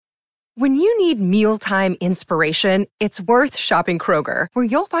When you need mealtime inspiration, it's worth shopping Kroger, where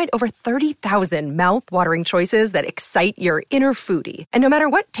you'll find over 30,000 mouth-watering choices that excite your inner foodie. And no matter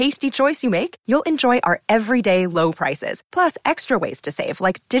what tasty choice you make, you'll enjoy our everyday low prices, plus extra ways to save,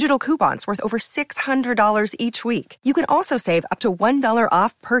 like digital coupons worth over $600 each week. You can also save up to $1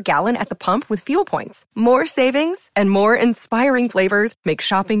 off per gallon at the pump with fuel points. More savings and more inspiring flavors make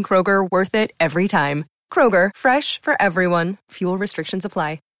shopping Kroger worth it every time. Kroger, fresh for everyone. Fuel restrictions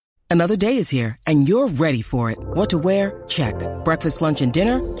apply. Another day is here, and you're ready for it. What to wear? Check. Breakfast, lunch, and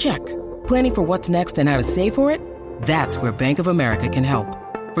dinner? Check. Planning for what's next and how to save for it? That's where Bank of America can help.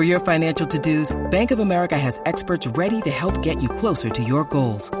 For your financial to-dos, Bank of America has experts ready to help get you closer to your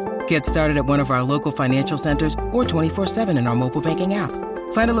goals. Get started at one of our local financial centers or 24/7 in our mobile banking app.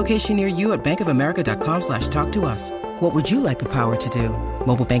 Find a location near you at bankofamerica.com/talktous. What would you like the power to do?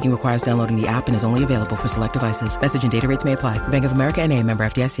 Mobile banking requires downloading the app and is only available for select devices. Message and data rates may apply. Bank of America N.A., member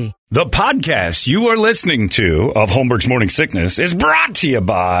FDIC. The podcast you are listening to of Holmberg's Morning Sickness is brought to you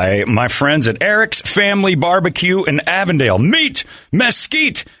by my friends at Eric's Family Barbecue in Avondale. Meet,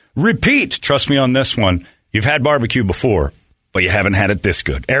 mesquite, repeat. Trust me on this one. You've had barbecue before, but you haven't had it this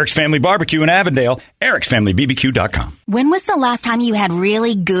good. Eric's Family Barbecue in Avondale, ericsfamilybbq.com. When was the last time you had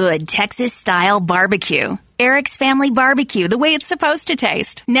really good Texas-style barbecue? Eric's Family Barbecue, the way it's supposed to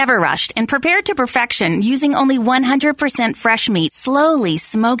taste. Never rushed and prepared to perfection using only 100% fresh meat, slowly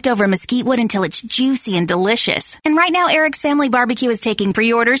smoked over mesquite wood until it's juicy and delicious. And right now, Eric's Family Barbecue is taking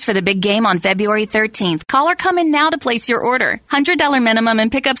pre-orders for the big game on February 13th. Call or come in now to place your order. $100 minimum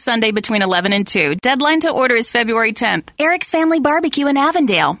and pick up Sunday between 11 and 2. Deadline to order is February 10th. Eric's Family Barbecue in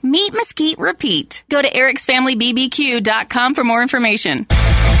Avondale. Meet, mesquite, repeat. Go to ericsfamilybbq.com for more information.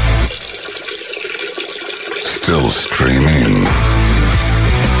 Still streaming.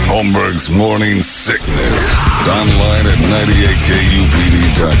 Holmberg's Morning Sickness. Online at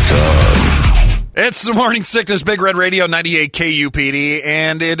 98kupd.com. It's the Morning Sickness, Big Red Radio, 98 KUPD,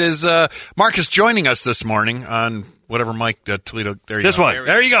 and it is Marcus joining us this morning on whatever mic Toledo. There you this go. One.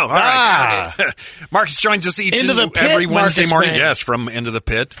 There you go. All right. Marcus joins us each Into the pit, every Wednesday Marcus morning. Man. Yes, from Into the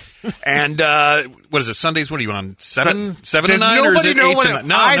Pit. And what is it? Sundays? What are you on? 7 to 9, or is it 8 to 9?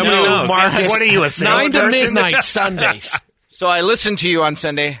 No, I nobody know, knows. Marcus. What are you, a 9 to person? midnight Sundays. So I listened to you on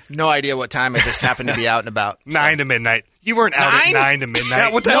Sunday. No idea what time. I just happened to be out and about. 9 to midnight. You weren't out at 9 to midnight.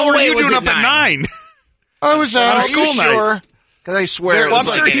 Yeah, what the hell were you doing up at 9? I was out on of school night. Sure? Because I swear. Well, I'm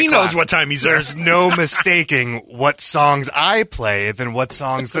like sure 8 he o'clock. knows what time he's there. There's no mistaking what songs I play than what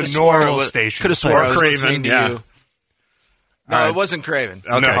songs the normal station Could have swore I was Craven, listening to yeah. you. No, it wasn't Craven.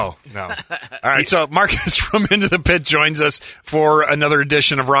 Okay. No. All right, so Marcus from Into the Pit joins us for another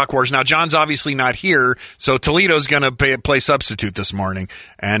edition of Rock Wars. Now, John's obviously not here, so Toledo's going to play substitute this morning.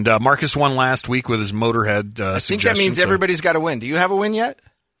 And Marcus won last week with his Motorhead I think suggestion. that means everybody's got a win. Do you have a win yet?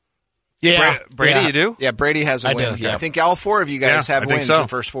 Yeah. Brady, yeah. you do? Yeah, Brady has a I win. do, yeah. I think all 4 of you guys Yeah, I have think wins so. in the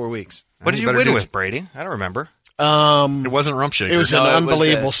first 4 weeks. What did you better win do with, it. Brady? I don't remember. It wasn't Rump Shaker. It was No, an it was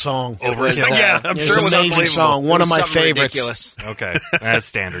unbelievable song. Yeah, I'm It sure it was was an amazing unbelievable. song. One of my Something favorites. ridiculous. Okay, that's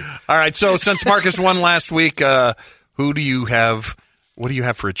standard. All right, so since Marcus won last week, who do you have? What do you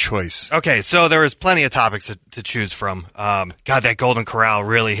have for a choice? Okay, so there was plenty of topics to choose from. God, that Golden Corral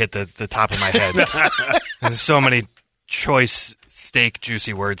really hit the top of my head. There's so many choice steak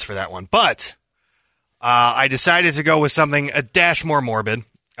juicy words for that one. But I decided to go with something a dash more morbid.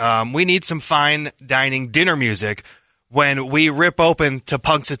 We need some fine dining dinner music when we rip open to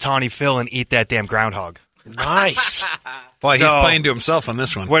Punxsutawney Phil and eat that damn groundhog. Nice. Boy, he's So- playing to himself on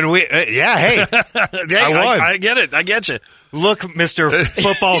this one. When we, yeah, hey, Yeah, I won. I get it. I get you. Look, Mr.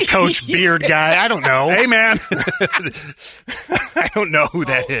 Football Coach Beard Guy, I don't know. Hey, man. I don't know who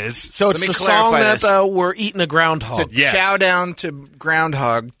that is. So it's Let me the song clarify that this. we're eating a groundhog. Yes. Chow down to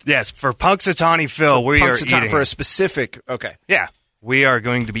groundhog. Yes, for Punxsutawney Phil, we are Punxsutawney eating. for a specific. Okay. Yeah, we are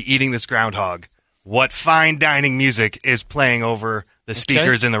going to be eating this groundhog. What fine dining music is playing over the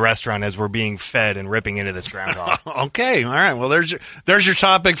speakers in the restaurant as we're being fed and ripping into this groundhog? Okay. All right. Well, there's your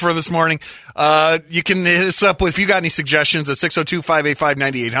topic for this morning. You can hit us up if you got any suggestions at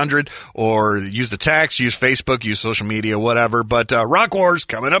 602-585-9800 or use the text, use Facebook, use social media, whatever. But Rock Wars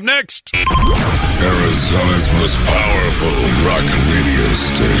coming up next. Arizona's most powerful rock radio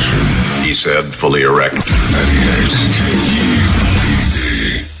station. He said, fully erect. 98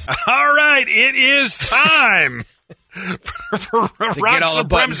 KUPD. All right. It is time for Rock get all the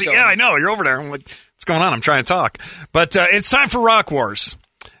buttons Supremacy. going. Yeah, I know. You're over there. I'm like, what's going on? I'm trying to talk. But it's time for Rock Wars.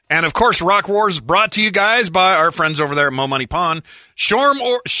 And, of course, Rock Wars brought to you guys by our friends over there at Mo Money Pawn. Short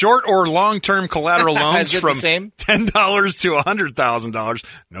or long-term collateral loans from $10 to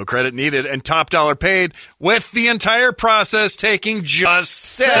 $100,000. No credit needed and top dollar paid, with the entire process taking just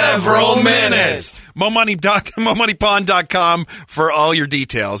several minutes. MoMoneyPawn.com for all your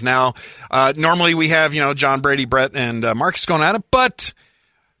details. Now, normally we have, John, Brady, Brett, and Marcus going at it, but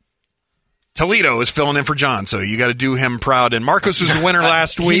Toledo is filling in for John, so you got to do him proud. And Marcus was the winner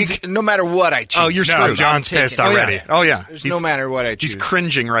last week. No matter what I choose. Oh, you're screwed. No, John's pissed already. Oh, yeah. There's no matter what I choose. He's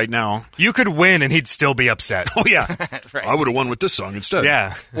cringing right now. You could win and he'd still be upset. Oh, yeah. Right. I would have won with this song instead.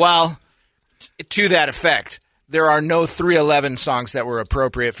 Yeah. Well, to that effect, there are no 311 songs that were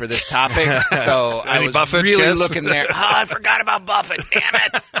appropriate for this topic, so I was Buffett really kiss? looking there. Oh, I forgot about Buffett. Damn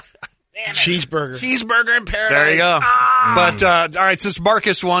it. Cheeseburger in paradise. There you go. But, all right, since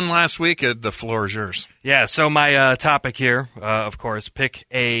Marcus won last week, the floor is yours. Yeah, so my topic here, of course, pick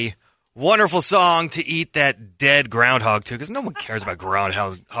a wonderful song to eat that dead groundhog to, because no one cares about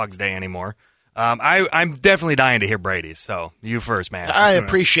Groundhog's Day anymore. I'm definitely dying to hear Brady's, so you first, man. I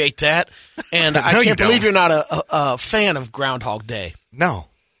appreciate that, and I you can't believe don't. you're not a fan of Groundhog Day. No.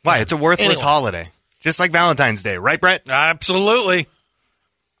 Why? It's a worthless holiday. Just like Valentine's Day, right, Brett? Absolutely.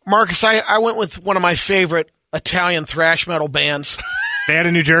 Marcus, I went with one of my favorite Italian thrash metal bands. Band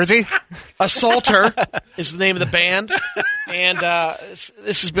in New Jersey? Assaulter is the name of the band, and this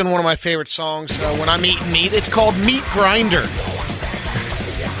has been one of my favorite songs when I'm eating meat. It's called Meat Grinder.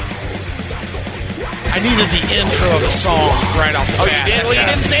 I needed the intro of the song right off the bat. Oh, you did? Well, you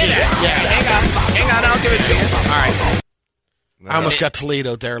didn't say that. Yeah. Hang on, I'll give it to you. All right. I almost got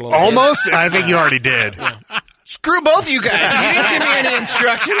Toledo there a little Almost? I think you already did. Screw both you guys. You didn't give me any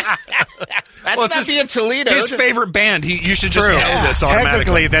instructions. That's Well, it's not being Toledo. His favorite band. You should just True. know this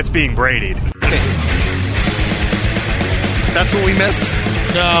automatically. Technically, that's being Brady'd. That's what we missed.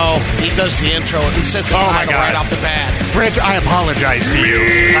 No, he does the intro. He says the Oh, my title God. right off the bat. Brett, I apologize to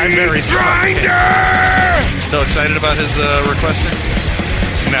you. I'm very sorry. Still excited about his requesting?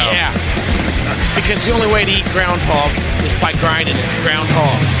 No. Yeah. Because the only way to eat groundhog is by grinding it.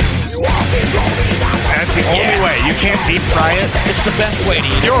 Groundhog. That's the only way. You can't deep fry it. It's the best way to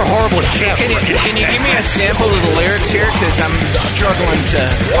eat it. You're a horrible chef. Can you give me a sample of the lyrics here? Because I'm struggling to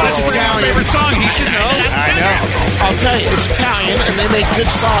That's follow his along. favorite song. He should know. I know. I'll tell you, it's Italian, and they make good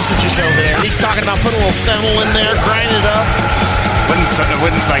sausages over there. He's talking about putting a little fennel in there, grind it up.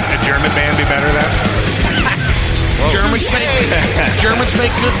 Wouldn't like a German band be better then? Germans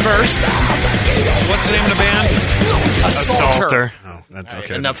make good first. What's the name of the band? Assaulter. Oh, that's right,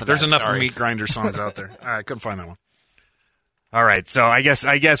 okay. enough of There's that, enough sorry. meat grinder songs out there. All right, couldn't find that one. All right, so I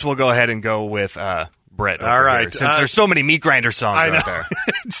guess we'll go ahead and go with Brett. All right, here, since there's so many meat grinder songs I know. out there.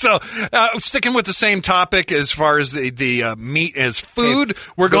 So, sticking with the same topic as far as the meat as food,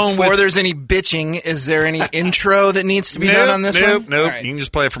 we're going Before with. there's any bitching, is there any intro that needs to be done on this one? Nope. All right. You can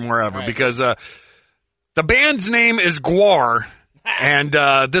just play it from wherever because the band's name is Gwar, and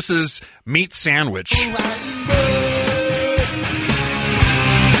this is Meat Sandwich.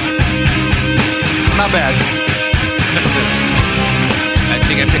 Not bad. I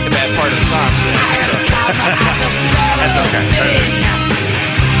think I picked the bad part of the song. So. That's okay. There it is.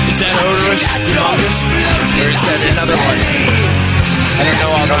 Is that odorous? Humongous? Or is that another one? I don't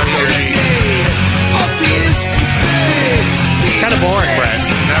know all the words. Kind of boring, Brett.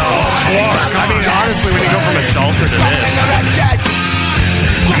 No, it's war. I mean, honestly, when you go from Assaulter to this.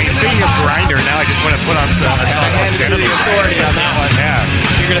 Speaking of grinder, now I just want to put on some Hand the authority on that one. Yeah.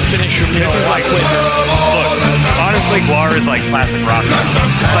 You're going to finish your meal. This is like, look, honestly, Guar is like classic rock.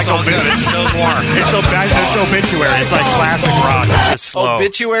 It's like It's still Gwar. It's Obituary. It's like classic rock. It's just slow.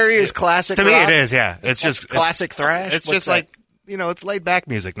 Obituary is classic To me, rock? it is, yeah. It's just Classic thrash? It's What's just that? like, it's laid back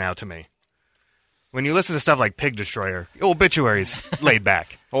music now to me. When you listen to stuff like Pig Destroyer, Obituary's laid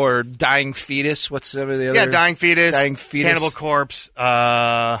back. Or Dying Fetus. What's some of the other? Yeah, Dying Fetus, Cannibal Cannibal Corpse,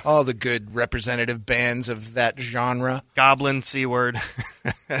 all the good representative bands of that genre. Goblin, C-Word.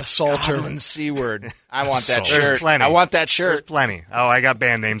 Assaulter. Goblin C-Word. I want that There's shirt. plenty. I want that There's shirt. plenty. Oh, I got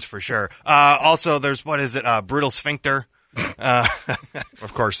band names for sure. Also, there's, Brutal Sphincter.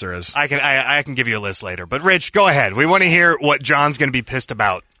 Of course there is. I can give you a list later. But Rich, go ahead. We want to hear what John's going to be pissed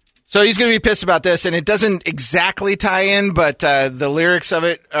about. So he's going to be pissed about this, and it doesn't exactly tie in, but the lyrics of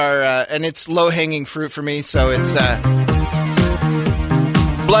it are, and it's low-hanging fruit for me, so it's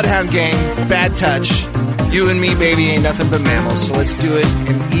Bloodhound Gang, Bad Touch, You and Me, Baby, Ain't Nothing But Mammals, so let's do it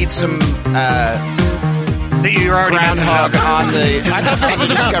and eat some You're already groundhog on the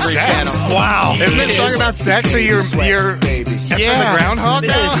Discovery Channel. Wow. Isn't this song about sex? So you're the groundhog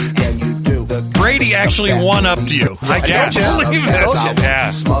now? Brady actually one-upped you. I can't believe it.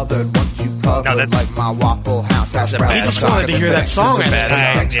 Yeah. No, that's He just wanted to hear that song.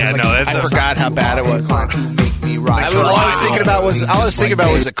 I forgot how bad it was. All I was thinking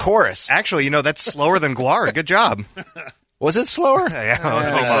about was the chorus. Actually, that's slower than Guar. Good job. Was it slower? Yeah,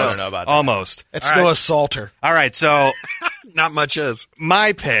 I don't know about that. Almost. It's Noah Salter. All right, so Not much is.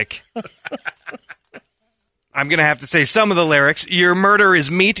 my pick. I'm going to have to say some of the lyrics. Your murder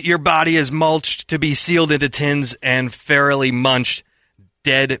is meat, your body is mulched to be sealed into tins and ferally munched.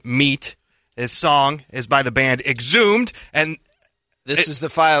 Dead meat. This song is by the band Exhumed, and This is the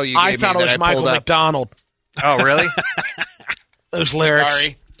file you gave I me thought it that was I Michael pulled up. McDonald. oh, really? Those lyrics.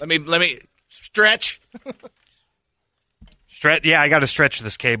 Sorry. Let me stretch. Yeah, I got to stretch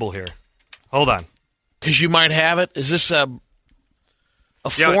this cable here. Hold on. Because you might have it. Is this a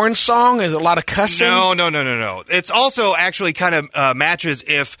foreign song? Is there a lot of cussing? No. It's also actually kind of matches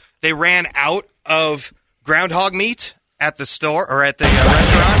if they ran out of groundhog meat at the store or at the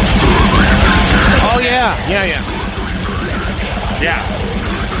restaurant. Oh, yeah. Yeah.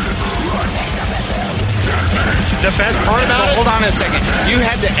 The best part about it... Hold on a second. You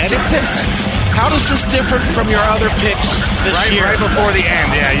had to edit this? How does this differ from your other picks this year? Right before the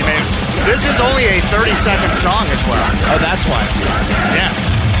end, yeah. This is only a 30-second song as well. Oh, that's why. Yeah.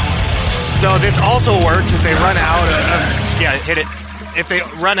 So this also works if they run out of... Yeah, hit it. If they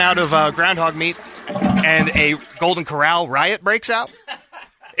run out of groundhog meat and a Golden Corral riot breaks out,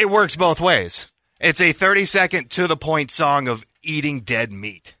 it works both ways. It's a 30-second to-the-point song of eating dead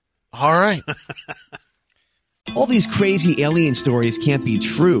meat. All right. All these crazy alien stories can't be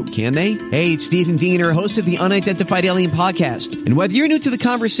true, can they? Hey, it's Stephen Diener, host of the Unidentified Alien Podcast. And whether you're new to the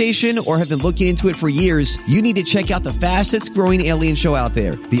conversation or have been looking into it for years, you need to check out the fastest growing alien show out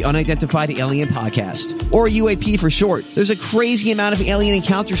there, the Unidentified Alien Podcast, or UAP for short. There's a crazy amount of alien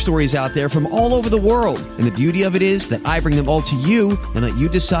encounter stories out there from all over the world. And the beauty of it is that I bring them all to you and let you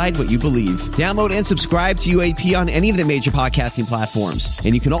decide what you believe. Download and subscribe to UAP on any of the major podcasting platforms.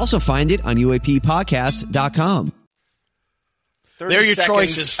 And you can also find it on UAPpodcast.com. They're your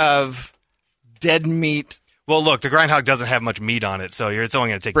choices of dead meat. Well, look, the groundhog doesn't have much meat on it, so it's only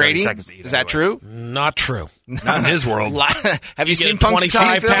going to take 30 seconds to eat. Is that true? Not true. Not in his world. Have you seen Punk's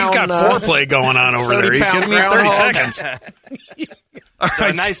 25 Tiny He's got foreplay going on over there. Are you kidding me? 30 seconds. All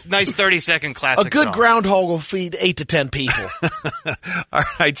right. Nice 30-second classic A good song. groundhog will feed 8 to 10 people. All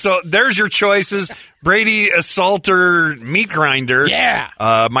right, so there's your choices. Brady, a Salter meat grinder.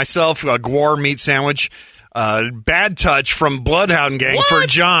 Yeah. Myself, a Guar meat sandwich. Bad Touch from Bloodhound Gang for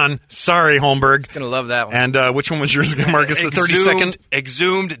John. Sorry, Holmberg. Gonna love that one. And which one was yours again, Marcus? The 30-second?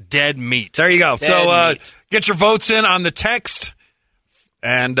 Exhumed dead meat. There you go. Get your votes in on the text.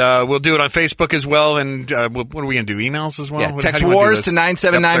 And we'll do it on Facebook as well. And what are we going to do? Emails as well? Yeah, text WARS to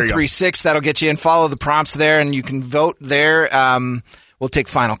 97936. That'll get you in. Follow the prompts there, and you can vote there. We'll take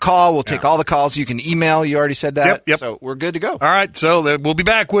final call. We'll take all the calls. You can email. You already said that. Yep. So we're good to go. All right. So we'll be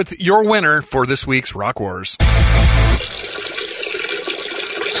back with your winner for this week's Rock Wars.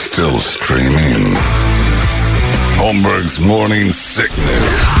 Still streaming. Holmberg's Morning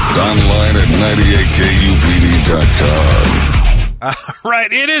Sickness. Online at 98kupd.com. All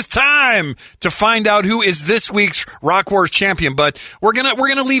right, it is time to find out who is this week's Rock Wars champion. But we're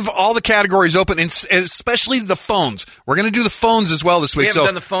gonna leave all the categories open, and especially the phones. We're gonna do the phones as well this week. We haven't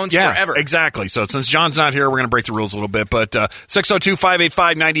done the phones forever. Exactly. So since John's not here, we're gonna break the rules a little bit. But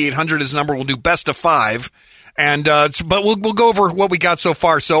 602-585-9800 is the number. We'll do best of 5, and but we'll go over what we got so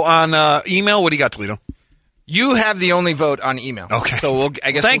far. So on email, what do you got, Toledo? You have the only vote on email. Okay. So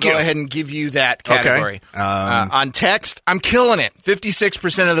I guess we'll go ahead and give you that category. Okay. On text, I'm killing it.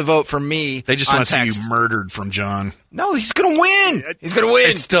 56% of the vote for me. They just on want to see text. you murdered from John. No, he's going to win. He's going to win.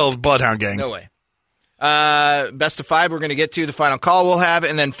 It's still Bloodhound Gang. No way. Best of 5, we're going to get to the final call we'll have.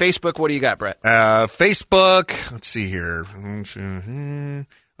 And then Facebook, what do you got, Brett? Facebook, let's see here.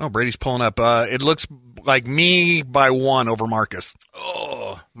 Oh, Brady's pulling up. It looks like me by 1 over Marcus.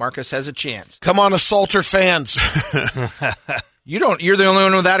 Oh, Marcus has a chance. Come on, Assaulter fans. You're the only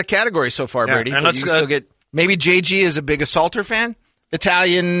one without a category so far, Yeah, Brady. and But let's you can still get. Maybe JG is a big Assaulter fan.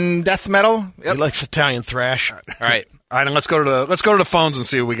 Italian death metal. He likes Italian thrash. All right. All right, and let's go to the phones and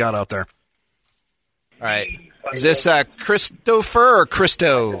see what we got out there. All right. Is this Christopher or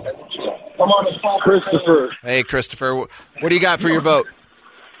Christo? Christopher. Hey, Christopher. What do you got for your vote?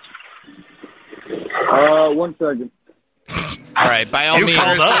 1 second. All right. By all means,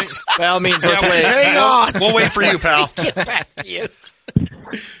 let's wait. Hang on. We'll wait for you, pal. Get back to you.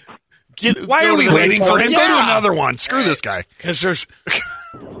 Why are we waiting for him? Yeah. Go to another one. Screw this guy. Because there's...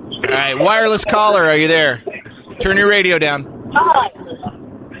 All right. Wireless caller, are you there? Turn your radio down.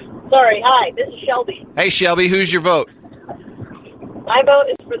 Sorry, hi, this is Shelby. Hey, Shelby, who's your vote? My vote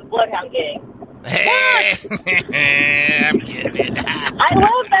is for the Bloodhound Gang. Hey. I'm kidding. I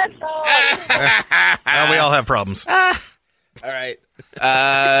love that song. Well, we all have problems. All right.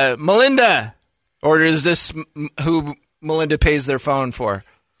 Melinda. Or is this who Melinda pays their phone for?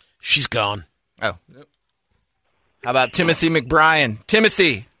 She's gone. Oh. How about Timothy McBrien?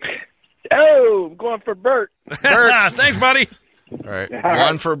 Timothy. Oh, I'm going for Bert. Bert. Thanks, buddy. All right.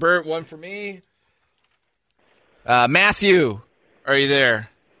 One for Bert, one for me. Matthew, are you there?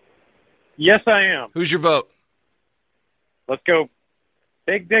 Yes, I am. Who's your vote? Let's go.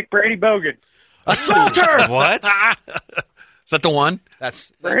 Big Dick Brady Bogan. Assaulter! What? Is that the one?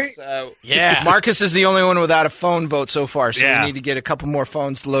 That's Right? Yeah. Marcus is the only one without a phone vote so far, so Yeah. we need to get a couple more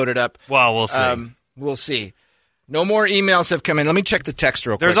phones loaded up. Well, we'll see. We'll see. No more emails have come in. Let me check the text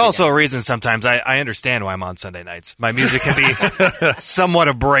real quick. There's also a reason sometimes I understand why I'm on Sunday nights. My music can be somewhat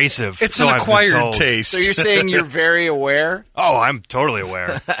abrasive. It's so an I've been acquired told. taste. So you're saying you're very aware? Oh, I'm totally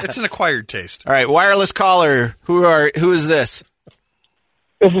aware. It's an acquired taste. All right, wireless caller. Who is this?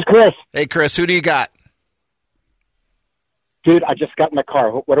 This is Chris. Hey, Chris, who do you got? Dude, I just got in my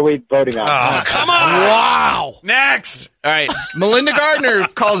car. What are we voting on? Oh, come on. Wow. Next. All right, Melinda Gardner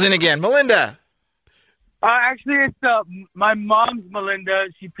calls in again. Melinda. Actually, it's my mom's Melinda.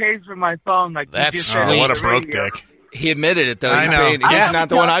 She pays for my phone. Like That's you just sweet. said. What a broke dick. He admitted it, though. I know. He's not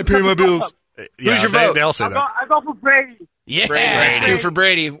the one I pay my bills. Yeah, Who's your vote? They'll say that. I go for Brady. Yeah. Brady. That's two for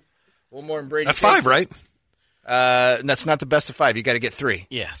Brady. One more than Brady. That's 5, right? And that's not the best of 5. You got to get 3.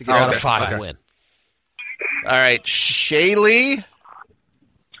 Yeah. To get out Out of of 5 Okay. win. All right, Shaylee.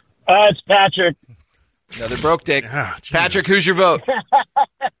 It's Patrick. Another broke dick. Oh, Jesus. Patrick, who's your vote?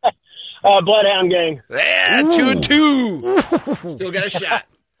 Bloodhound Gang. Yeah, 2-2. Still got a shot.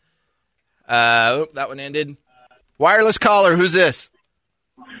 That one ended. Wireless caller, who's this?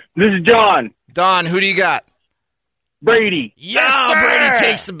 This is John. Don, who do you got? Brady. Yes, Oh, sir. Brady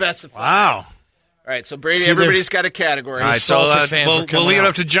takes the best of 5. Wow. All right, so Brady, See, everybody's got a category. All right, so Salter fans are we'll coming leave it out.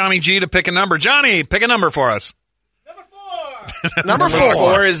 up to Johnny G to pick a number. Johnny, pick a number for us. Number 4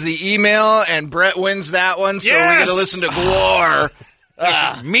 4. is the email, and Brett wins that one, so Yes! we're going to listen to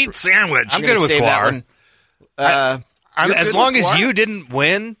Gwar. Meat sandwich. I'm Gonna good with save that Gwar. one. You're As good long with as Gwar? you didn't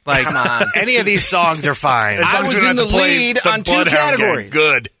win, like Come on. any of these songs are fine. As long I as was we don't in have the to play lead the on 2 Bloodhound Gang. categories.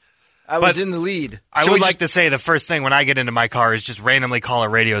 Good. I was in the lead. I Should would we like just- to say the first thing when I get into my car is just randomly call a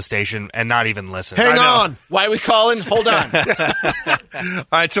radio station and not even listen. Hang I know. on. Why are we calling? Hold on. All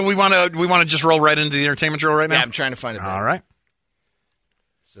right, so we want to just roll right into the entertainment drill right now. Yeah, I'm trying to find it. All right.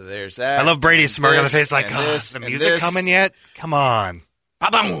 So there's that. I love Brady's smirk on the This, face like, and "Oh, this, the and music this." coming yet? Come on.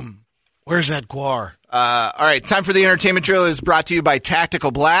 Ba-boom. Where's that Gwar? All right, time for the entertainment drill is brought to you by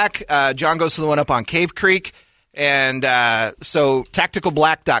Tactical Black. John goes to the one up on Cave Creek. And so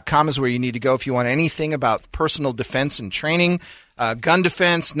tacticalblack.com is where you need to go if you want anything about personal defense and training, gun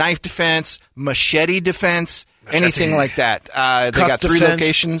defense, knife defense, machete defense, anything like that. They Cup got 3 defense.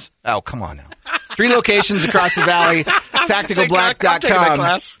 locations. Oh, come on now. 3 locations across the valley. I'm taking that Tacticalblack.com.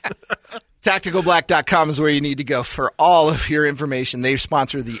 class. Tacticalblack.com is where you need to go for all of your information. They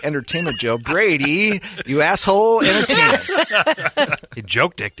sponsor the Entertainment Joe. Brady, you asshole, entertain us. He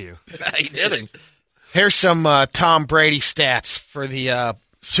joke dicked you. He didn't. Here's some Tom Brady stats for the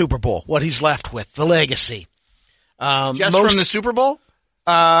Super Bowl. What he's left with, the legacy. Just from the Super Bowl?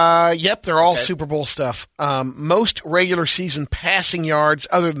 Yep, they're all Super Bowl stuff. Most regular season passing yards,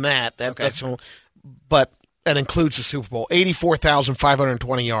 other than that's but that includes the Super Bowl.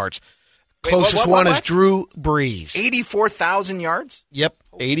 84,520 yards. Closest one is Drew Brees. 84,000 yards? Yep,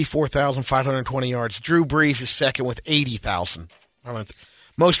 84,520 yards. Drew Brees is second with 80,000.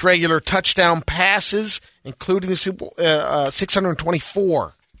 Most regular touchdown passes, including the Super Bowl,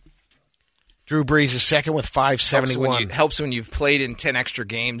 624. Drew Brees is second with 571. Helps when you've played in 10 extra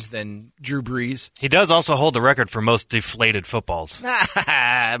games than Drew Brees. He does also hold the record for most deflated footballs.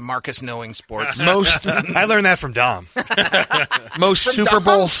 Marcus knowing sports. Most I learned that from Dom. most Super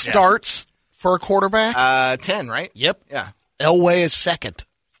Bowl starts for a quarterback. 10, right? Yep. Yeah. Elway is second.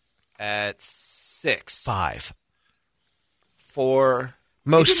 At 6. 5. 4.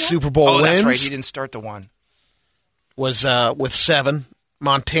 Most Super Bowl Oh, wins that's right. He didn't start the one. was with 7.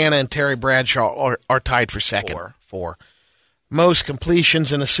 Montana and Terry Bradshaw are tied for second. 4. Most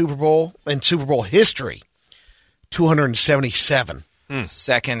completions in a Super Bowl in Super Bowl history, 277.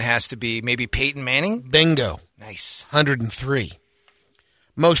 Second has to be maybe Peyton Manning. Bingo. Nice. 103.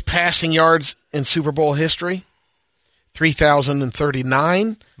 Most passing yards in Super Bowl history,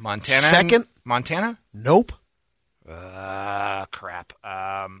 3,039. Montana. Second. Montana? Nope. Crap.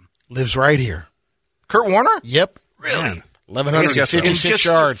 Lives right here. Kurt Warner? Yep. Really? 1,156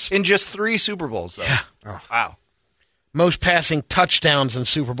 yards. In just 3 Super Bowls, though. Yeah. Oh, wow. Most passing touchdowns in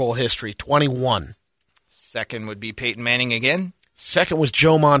Super Bowl history, 21. Second would be Peyton Manning again. Second was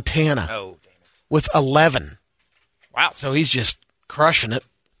Joe Montana. Oh, damn it. With 11. Wow. So he's just crushing it.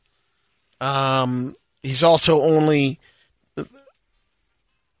 He's also only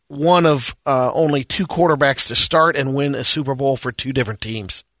one of only 2 quarterbacks to start and win a Super Bowl for 2 different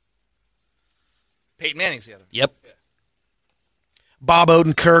teams. Peyton Manning's the other. Yep. Yeah. Bob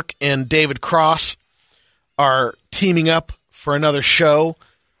Odenkirk and David Cross are teaming up for another show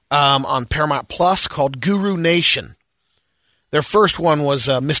on Paramount Plus called Guru Nation. Their first one was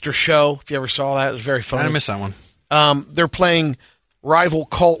Mr. Show. If you ever saw that, it was very funny. I missed that one. They're playing rival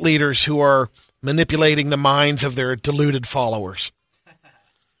cult leaders who are manipulating the minds of their deluded followers.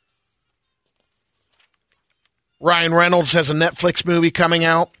 Ryan Reynolds has a Netflix movie coming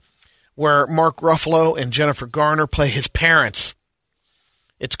out where Mark Ruffalo and Jennifer Garner play his parents.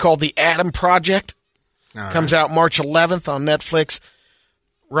 It's called The Adam Project. Comes out March 11th on Netflix.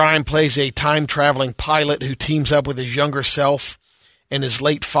 Ryan plays a time-traveling pilot who teams up with his younger self and his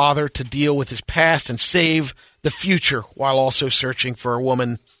late father to deal with his past and save the future while also searching for a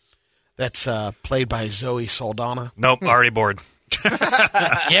woman that's played by Zoe Saldana. Nope, already bored.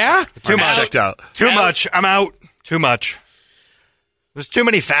 Yeah? Too much. Checked out. Too much. I'm out. Too much. There's too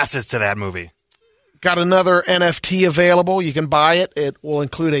many facets to that movie. Got another NFT available. You can buy it. It will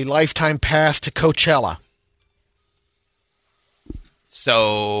include a lifetime pass to Coachella.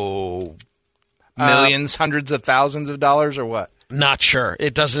 So, millions, hundreds of thousands of dollars, or what? Not sure.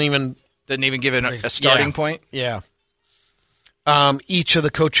 It doesn't even give it a starting point? Yeah. Each of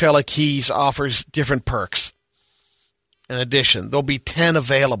the Coachella keys offers different perks. In addition, there'll be 10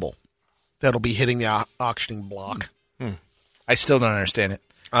 available that'll be hitting the auctioning block. I still don't understand it.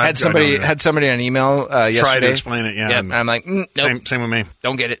 I had somebody on email yesterday. Try to explain it, yeah. Yep, and I'm like, nope. Same with me.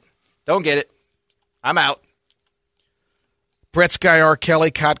 Don't get it. I'm out. Brett Sky R. Kelly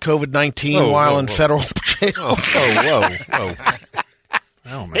caught COVID-19 while in federal jail. Whoa.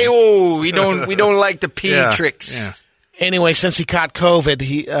 Oh, man. Hey, we don't like the P tricks. Yeah. Anyway, since he caught COVID,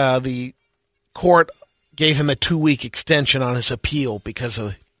 the court gave him a 2-week extension on his appeal because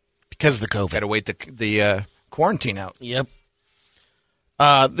of the COVID. Got to wait the quarantine out. Yep.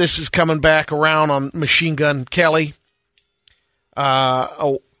 This is coming back around on Machine Gun Kelly.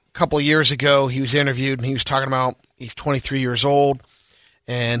 A couple of years ago, he was interviewed, and he was talking about he's 23 years old,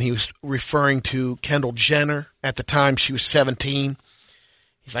 and he was referring to Kendall Jenner. At the time, she was 17.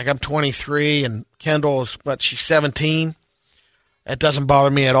 He's like, I'm 23, and Kendall but she's 17. That doesn't bother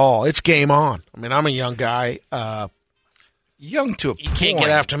me at all. It's game on. I mean, I'm a young guy. Young to a point. You can't get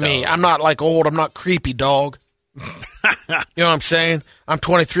after me. I'm not like old. I'm not creepy, dog. You know what I'm saying? I'm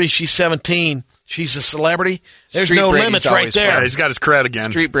 23. She's 17. She's a celebrity. There's Street no Brady's limits right there. Yeah, he's got his cred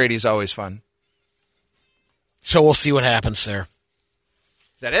again. Street Brady's always fun. So we'll see what happens there.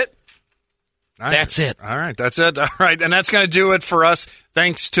 Is that it? That's it. All right, that's it. All right, and that's going to do it for us.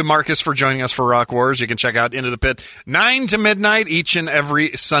 Thanks to Marcus for joining us for Rock Wars. You can check out Into the Pit 9 to midnight each and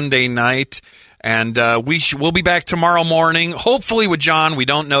every Sunday night. And we'll be back tomorrow morning, hopefully with John. We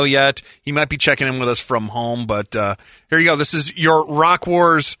don't know yet. He might be checking in with us from home. But here you go. This is your Rock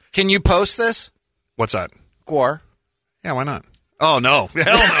Wars. Can you post this? What's that? Gore. Yeah, why not? Oh, no. Hell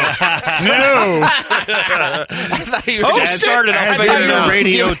no. No. I thought you were started off a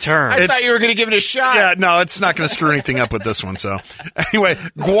radio term. I thought you were going to give it a shot. Yeah, no, it's not going to screw anything up with this one. So anyway,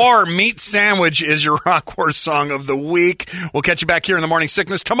 Gwar Meat Sandwich is your Rock Wars song of the week. We'll catch you back here in the Morning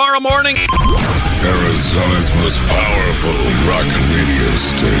Sickness tomorrow morning. Arizona's most powerful rock radio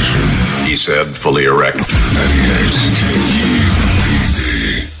station. He said, fully erect. 98 KUPD.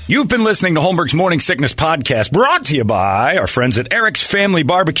 You've been listening to Holmberg's Morning Sickness Podcast, brought to you by our friends at Eric's Family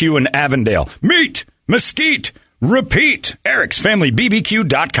Barbecue in Avondale. Meet, mesquite, repeat.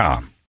 Eric'sFamilyBBQ.com.